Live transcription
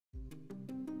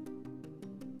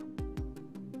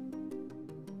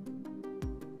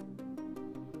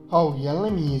How your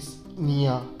name is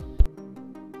Nia.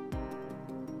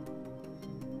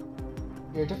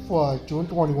 Date of birth June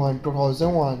 21,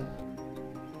 2001.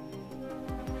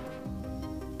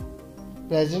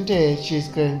 Present age she is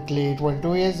currently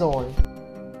 22 years old.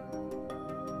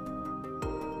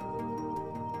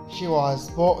 She was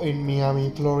born in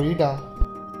Miami, Florida.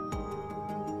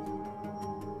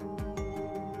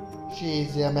 She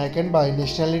is American by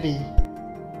nationality.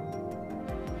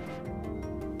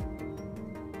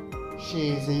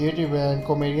 She is a YouTuber and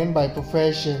comedian by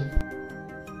profession.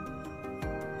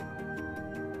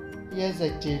 Years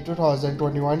active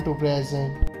 2021 to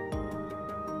present.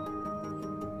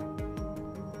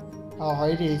 Her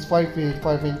height is 5 feet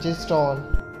 5 inches tall.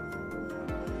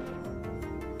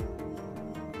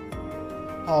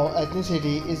 Her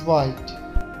ethnicity is white.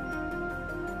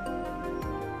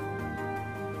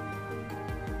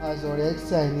 Her zodiac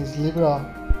sign is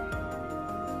Libra.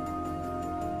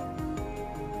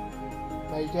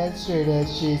 Marital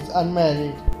status, she is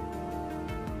unmarried.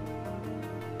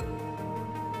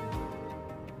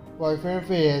 Boyfriend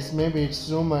affairs, maybe it's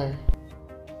rumor.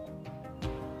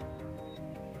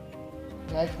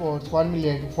 Net worth $1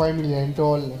 million to $5 million.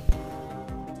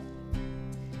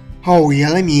 Her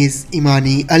real name is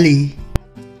Imani Ali.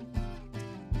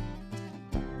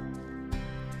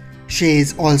 She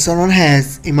is also known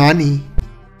as Imani.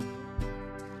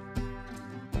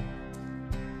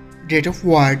 Date of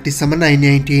birth December 9,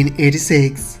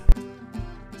 1986.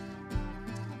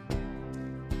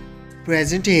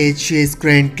 Present age she is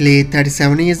currently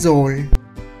 37 years old.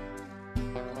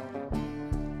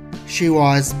 She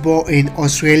was born in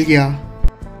Australia.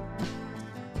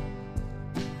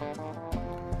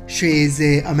 She is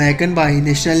an American by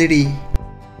nationality.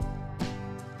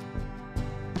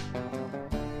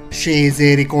 She is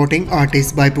a recording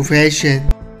artist by profession.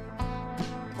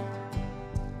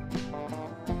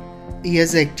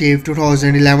 Years active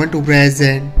 2011 to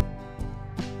present.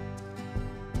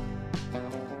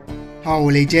 Her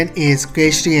religion is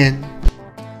Christian.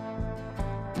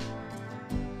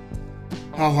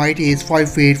 Her height is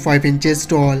 5 feet 5 inches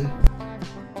tall.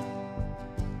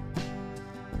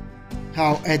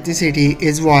 Her ethnicity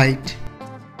is white.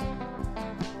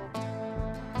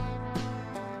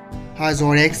 Her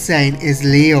zodiac sign is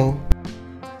Leo.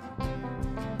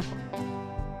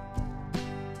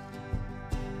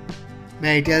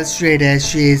 Marital status,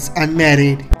 she is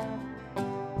unmarried.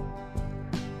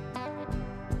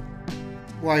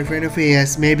 Boyfriend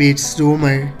affairs, maybe it's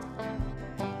rumor.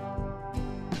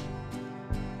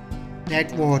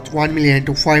 Net worth $1 million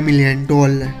to $5 million.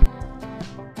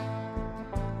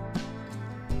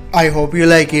 I hope you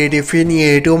like it. If you're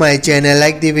new to my channel,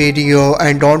 like the video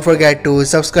and don't forget to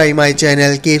subscribe my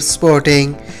channel. Keep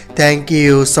supporting. Thank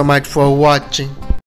you so much for watching.